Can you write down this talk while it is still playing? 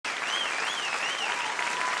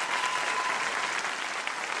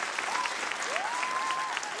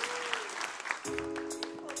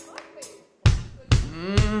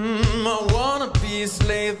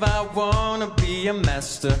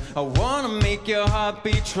master. I wanna make your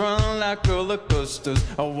heartbeat run like roller coasters.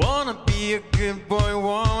 I wanna be a good boy,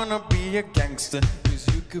 wanna be a gangster. Cause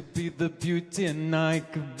you could be the beauty and I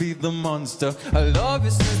could be the monster. I love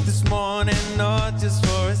you since this morning, not just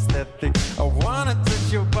for aesthetic. I wanna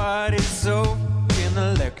touch your body so fucking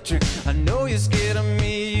electric. I know you're scared of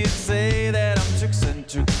me, you'd say that I'm too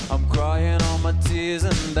eccentric. I'm crying all my tears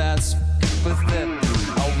and that's pathetic.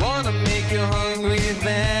 I wanna make you hungry,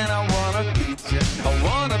 then I wanna beat you. I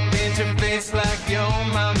wanna paint your face like you're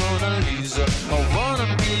my Mona Lisa. I wanna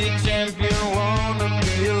be a champion, wanna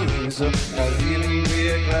be a loser. I really be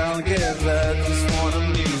a clown, cause I just wanna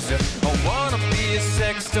amuse you. I wanna be a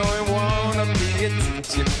sex toy, wanna be a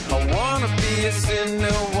teacher. I wanna be a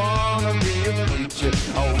sinner, wanna be a preacher.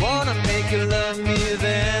 I wanna make you love me,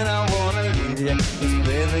 then I wanna leave you. Cause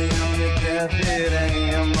baby, on your deathbed, I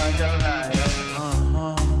am like a liar.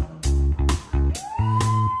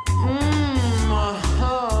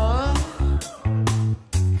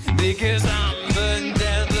 Because I'm the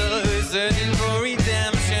devil who's searching for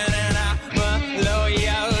redemption, and I'm a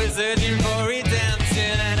lawyer who's searching for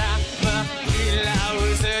redemption, and I'm a healer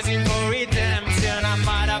who's searching for redemption. I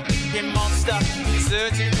might have been a monster who's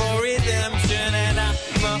searching for redemption, and I'm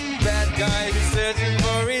a bad guy who's searching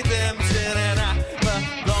for redemption, and I'm a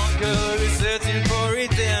blonde girl who's searching for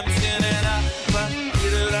redemption, and I'm a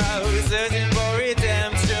healer who's searching for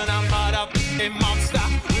redemption. I might have been a monster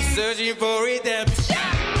who's searching for redemption.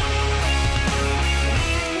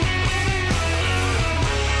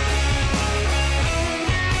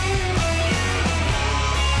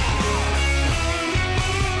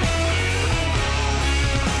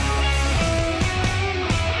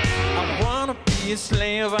 A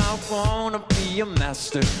slave, I wanna be a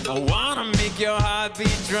master. I wanna make your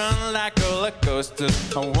heartbeat run like roller coasters.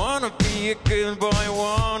 I wanna be a good boy,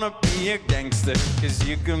 wanna be a gangster. Cause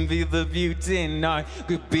you can be the beauty and I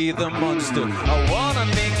could be the monster. I wanna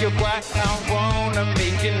make you quiet, I wanna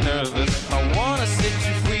make you nervous. I wanna set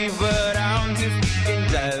you free, but I'm too fucking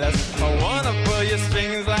jealous. I wanna pull your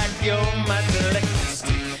strings like you're my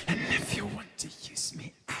selector. And if you want to use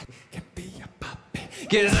me, I can be a puppet.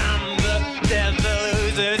 Cause I'm